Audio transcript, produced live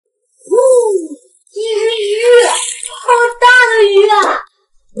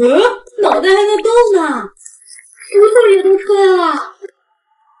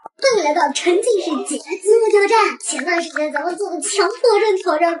来到沉浸式解压积木挑战。前段时间咱们做的强迫症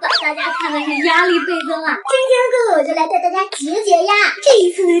挑战，把大家看的是压力倍增啊！今天哥哥我就来带大家解解压。这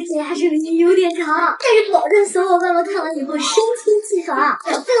一次的解压视频有点长，但是保证小伙伴们看完以后神清气爽。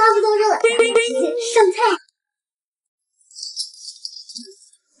废话不多说了，咱们直接上菜。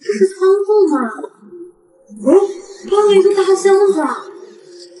这是仓库吗？搬了一个大箱子。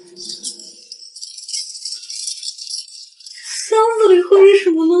箱子里会是什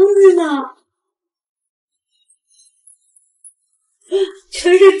么东西呢？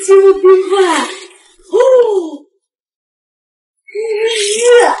全是积木冰块。哦，鱼，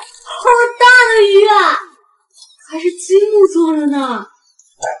好大的鱼啊！还是积木做的呢。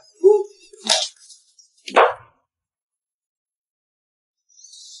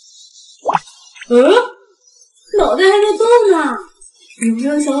脑袋还在动呢。有没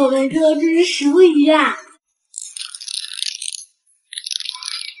有小伙伴知道这是什么鱼啊？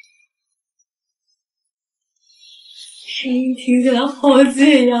声音听起来好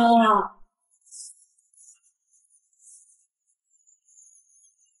解压啊！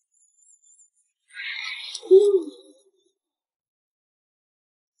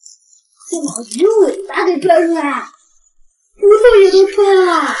再把鱼尾巴给拽出来，骨头也都出来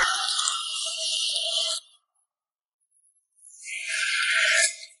了。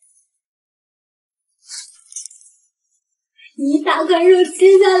一大块肉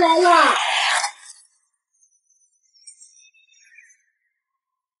切下来了。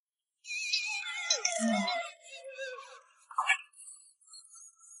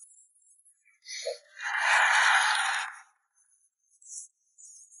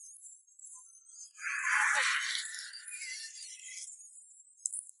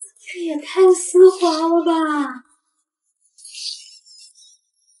这也太丝滑了吧！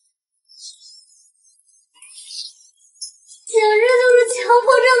简直就是强迫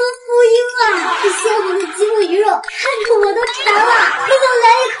症的福音啊！这鲜红的积木鱼肉看着我都馋了，我想来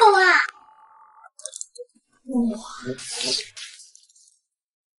一口啊！哇，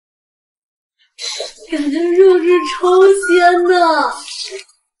感觉肉质超鲜的。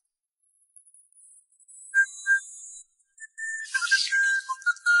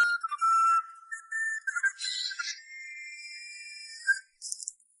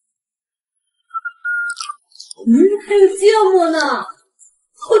还有芥末呢，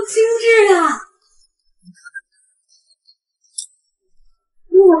好精致啊！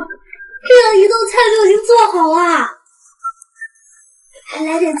哇，这样一道菜就已经做好了。还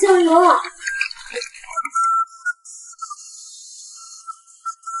来点酱油。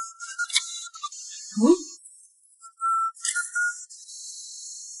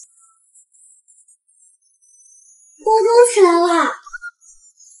包装起来了，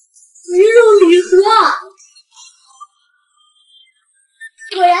鱼肉礼盒。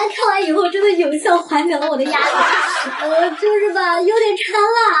果然看完以后真的有效缓解了我的压力。就是吧，有点馋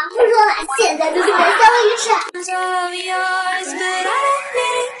了。不说了，现在就去买三文鱼吃。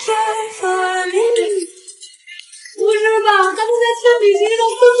不是吧，还能在铅笔芯上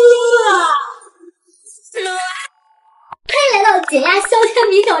刻字啊！欢迎来到解压削铅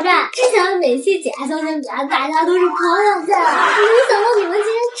笔挑战。之前每期解压削铅笔啊，大家都是狂想在了。没想到你们竟然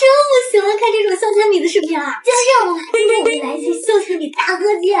这么喜欢看这种削铅笔的视频啊！既然这样的话，今天我们来一期削铅笔大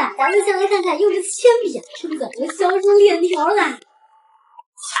合集。咱们先来看看用这铅笔是怎么削出链条来。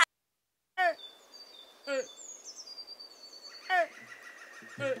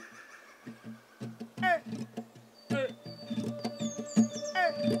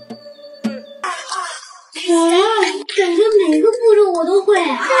感觉每个步骤我都会，但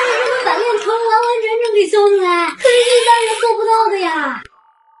是真的把链条完完整整给削出来，可是一般人做不到的呀。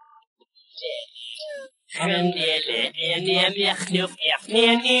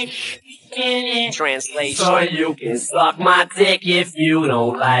Translate so you can suck my dick if you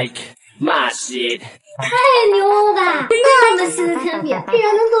don't like my shit. 太牛了吧！那么细的铅笔，竟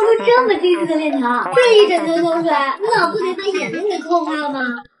然能做出这么精细的链条，这一整就削出来，那不得把眼睛给抠花了吗？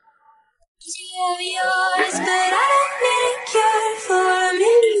不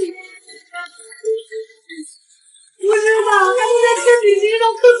是吧，还能在铅笔芯上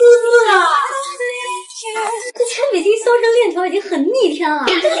刻数字啊！这铅笔芯削成链条已经很逆天了，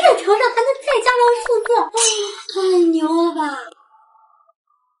这链条上还能再加上数字，太牛了吧！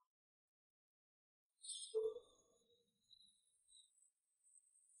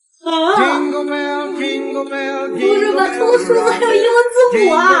不是吧，除了数字还有英文字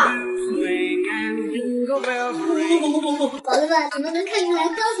母啊！宝子们，你们能看出来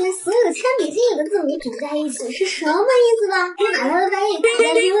刚才所有铅笔芯里的字母组在一起是什么意思吗？可以把它们翻译打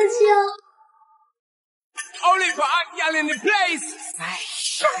在评论区哦。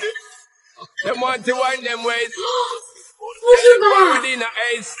不是吧？你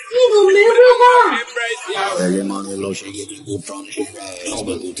怎么没绘画？这应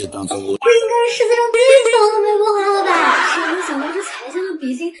该是世界上最小的玫瑰花了吧？谁能想到这彩色的笔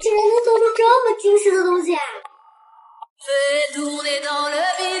芯竟然能做出这么精细的东西啊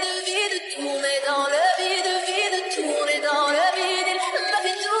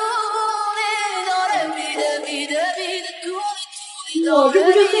我这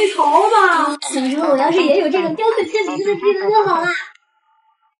不是黑潮吗？想说我要是也有这种雕刻铅笔的技能就好了。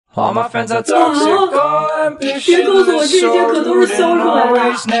All my friends are toxic, ambitious, 别告诉我这些可都是销售来的，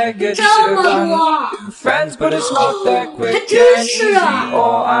 negative 这么多， friends, but it's not that 还 quick 真 and 是啊。 easy,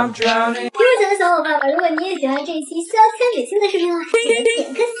 or I'm drowning. 听我的小伙伴们，如果你也喜欢这一期削铅笔芯的视频的话，记得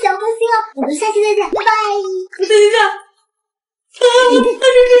点个小红心哦。我们下期再见，拜拜。等一下，这是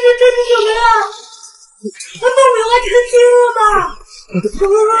什么呀？爆米花成精了吗？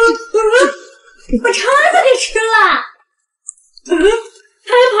把叉子给吃了。它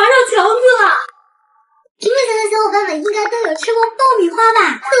还爬上墙去了。屏幕前的小伙伴们应该都有吃过爆米花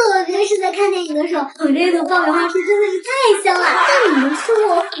吧？特别是在看电影的时候，这种爆米花吃真的是太香了。那你们吃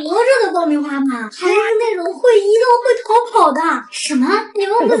过活着的爆米花吗？还是那种会移动、会逃跑的？什么？你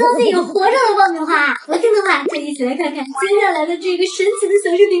们不相信有活着的爆米花？不信的话，就一起来看看接下来的这个神奇的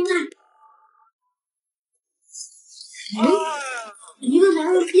小视频吧。一个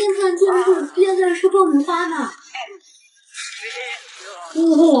男人边看电视边在吃爆米花呢。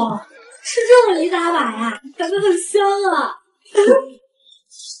哇，吃这么一大把呀，感觉很香啊！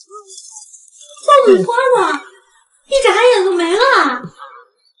爆米花呢？一眨眼就没了。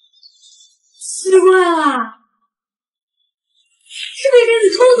奇怪了，是被这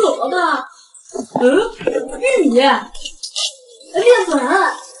子抽走了吧？玉米、面粉，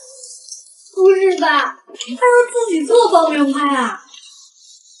不是吧？他要自己做爆米花呀？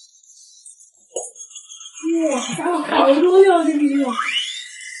哇，加了好多料进去。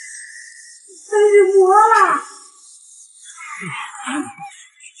开始磨了，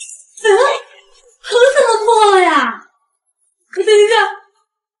盆怎么破了呀？等一下，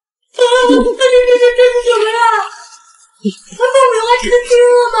这是什么呀？它爆米花成精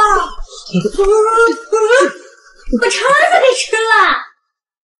了吗？把叉子给吃了，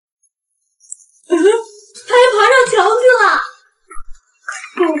它还爬上墙去了。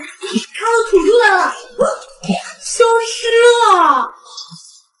叉子吐出来了，消失了。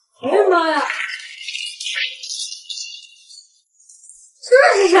哎呀妈呀！这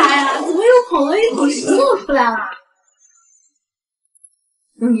是啥呀？怎么又捧了一口石头出来了？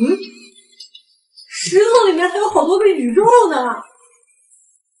石头里面还有好多个宇宙呢。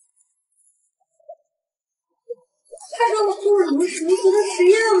他说的做什么神奇的实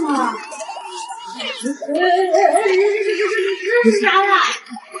验吗？这是啥呀？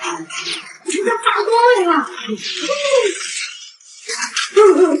这个发光呀！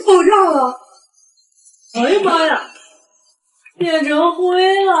爆炸了！哎呀妈呀！变成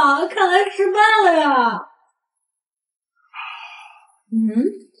灰了，看来失败了呀。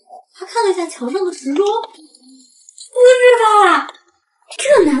他看了一下墙上的时钟，不是吧？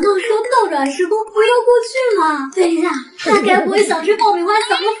这难道是要倒转时空回到过去吗？等一下，他该不会想吃爆米花想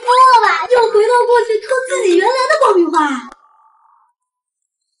个疯了吧？要回到过去偷自己原来的爆米花？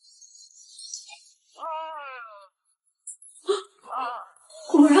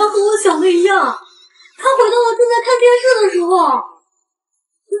果然和我想的一样，他回到了正在看电视的时候。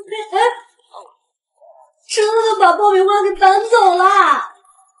真的把爆米花给搬走了。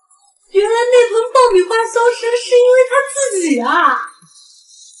原来那盆爆米花消失是因为他自己啊。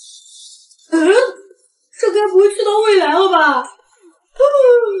这该不会去到未来了吧？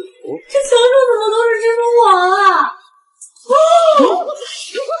这墙上怎么都是蜘蛛网啊？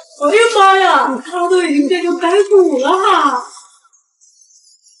哎呀妈呀，他都已经变成白骨了哈。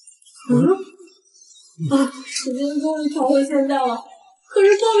时间终于调回现在了，可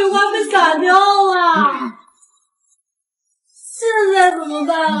是爆米花被撒掉了。现在怎么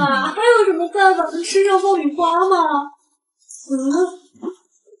办啊？还有什么办法能吃上爆米花吗？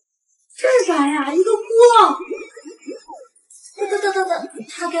这是啥呀？一个窟窿。等，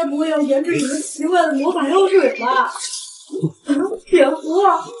他该不会要研制什么奇怪的魔法药水吧？铁壶，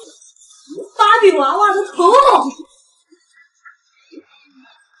芭比娃娃的头，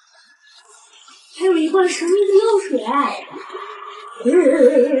还有一罐神秘的药水。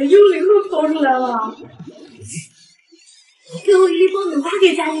幽灵都逃出来了。给我一粒爆米花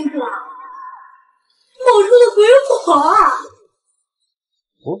给加进去了，冒出了鬼火。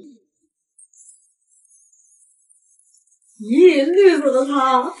咦，绿色的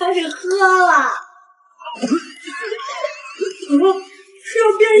汤开始喝了。是要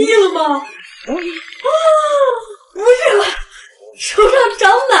变异了吗？不是吧？手上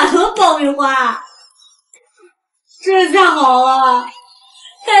长满了爆米花，这下好了，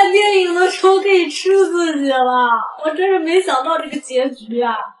看电影的时候可以吃自己了。我真是没想到这个结局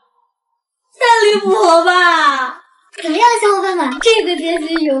啊，太离谱了吧！怎么样，小伙伴们，这个结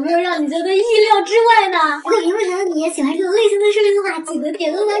局有没有让你觉得意料之外呢？如果评论上你也喜欢这种类型的视频的话，记得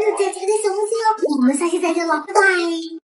点个关注，加个小红心哦。我们下期再见了，拜拜。